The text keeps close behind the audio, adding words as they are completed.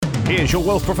Here's your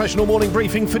Wealth Professional morning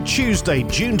briefing for Tuesday,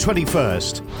 June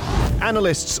 21st.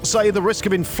 Analysts say the risk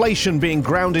of inflation being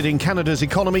grounded in Canada's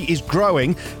economy is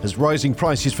growing as rising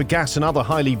prices for gas and other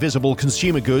highly visible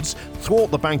consumer goods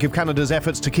thwart the Bank of Canada's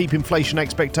efforts to keep inflation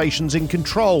expectations in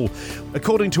control.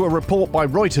 According to a report by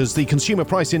Reuters, the Consumer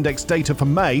Price Index data for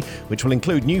May, which will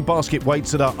include new basket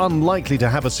weights that are unlikely to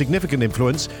have a significant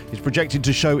influence, is projected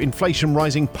to show inflation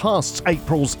rising past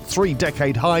April's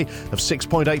three-decade high of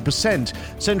 6.8%.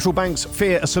 Central banks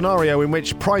fear a scenario in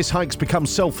which price hikes become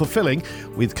self-fulfilling,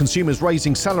 with consumers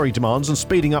raising salary demands and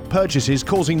speeding up purchases,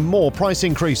 causing more price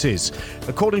increases.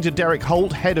 According to Derek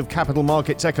Holt, head of capital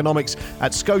markets economics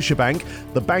at Scotiabank,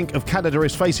 the Bank of Canada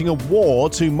is facing a war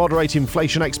to moderate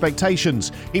inflation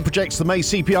expectations. He projects the May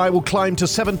CPI will climb to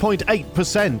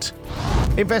 7.8%.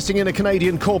 Investing in a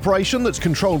Canadian corporation that's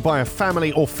controlled by a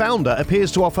family or founder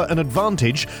appears to offer an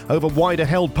advantage over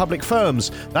wider-held public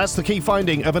firms. That's the key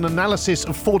finding of an analysis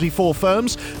of 44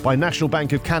 firms by National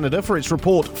Bank of Canada for its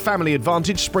report Family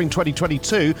Advantage Spring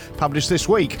 2022, published this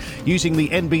week. Using the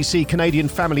NBC Canadian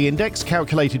Family Index,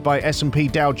 calculated by S&P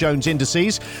Dow Jones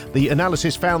Indices, the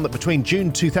analysis found that between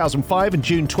June 2005 and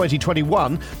June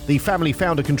 2021, the family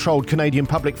founder-controlled Canadian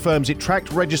public firms it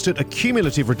tracked registered a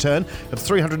cumulative return of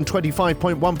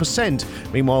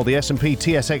 325.1%. Meanwhile, the S&P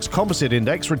TSX Composite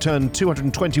Index returned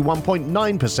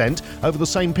 221.9% over the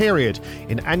same period.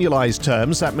 In annualized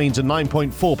terms, that means a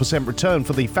 9.4% return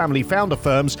for the family founder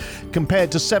firms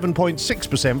compared to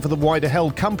 7.6% for the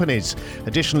wider-held companies.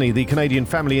 Additionally, the Canadian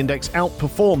Family Index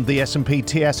outperformed the S&P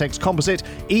TSX Composite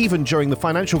even during the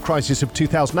financial crisis of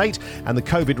 2008 and the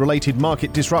COVID-related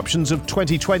market disruptions of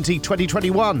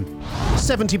 2020-2021.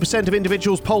 70% of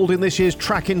individuals polled in this year's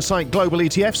Track Insight Global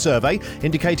ETF survey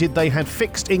indicated they had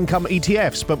fixed income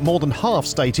ETFs, but more than half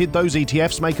stated those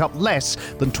ETFs make up less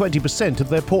than 20% of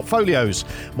their portfolios.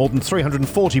 More than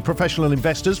 340 professional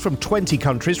investors from 20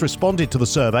 countries responded to the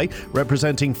survey,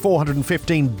 representing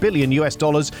 $415 billion in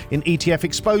ETF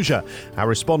exposure. Our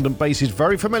respondent base is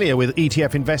very familiar with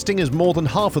ETF investing, as more than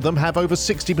half of them have over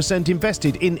 60%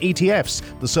 invested in ETFs,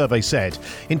 the survey said.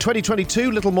 In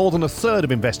 2022, little more than a third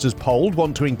of investors polled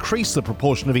want to increase the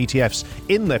proportion of ETFs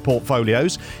in their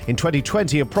portfolios. In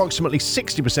 2020, approximately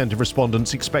 60% of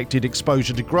respondents expected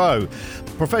exposure to grow.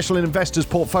 Professional investors'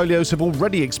 portfolios have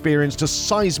already experienced a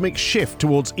seismic shift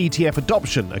towards ETF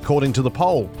adoption, according to the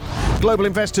poll. Global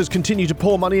investors continue to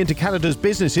pour money into Canada's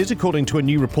businesses, according to a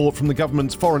new report from the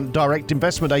government's Foreign Direct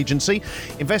Investment Agency.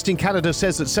 Investing Canada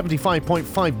says that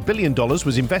 $75.5 billion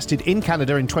was invested in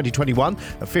Canada in 2021,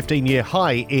 a 15-year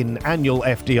high in annual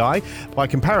FDI. By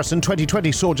comparison,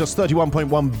 2020 saw just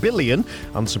 $31.1 billion.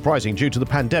 Unsurprising due to the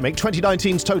pandemic,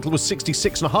 2019's total was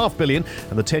 $66.5 billion,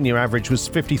 and the 10-year average was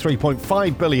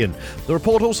 $53.5 billion. The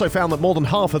report also found that more than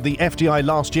half of the FDI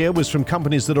last year was from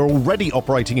companies that are already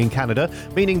operating in Canada,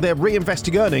 meaning they're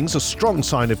reinvesting earnings, a strong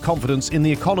sign of confidence in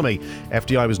the economy.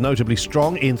 FDI was notably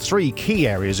strong in three key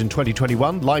areas in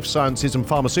 2021: life sciences and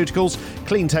pharmaceuticals,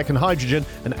 clean tech and hydrogen,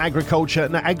 and agriculture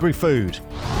and agri-food.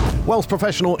 Wealth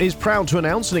Professional is proud to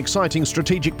announce an exciting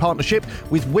strategic partnership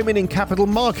with Women in Capital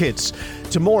Markets.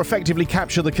 To more effectively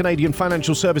capture the Canadian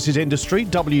financial services industry,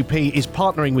 WP is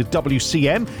partnering with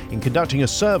WCM in conducting a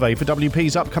survey for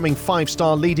WP's upcoming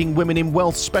 5-star Leading Women in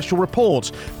Wealth special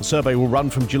report. The survey will run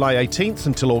from July 18th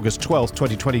until August 12th,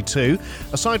 2022.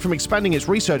 Aside from expanding its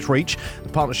research reach, the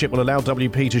partnership will allow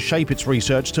WP to shape its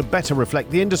research to better reflect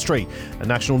the industry. A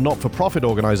national not-for-profit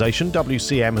organisation,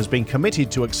 WCM has been committed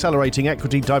to accelerating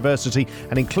equity, diversity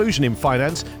and inclusion in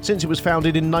finance since it was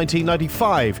founded in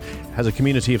 1995. It has a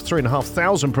community of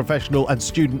 3,500 professional and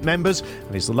student members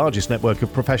and is the largest network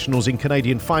of professionals in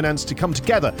Canadian finance to come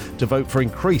together to vote for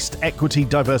increased equity,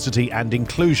 diversity and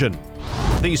inclusion.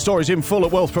 These stories in full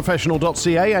at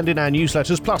WealthProfessional.ca and in our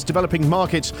newsletters, plus developing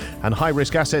markets and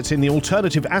high-risk assets in the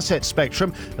alternative asset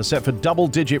spectrum are set for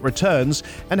double-digit returns,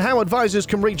 and how advisors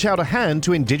can reach out a hand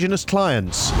to Indigenous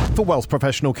clients. For Wealth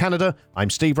Professional Canada, I'm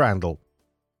Steve Randall.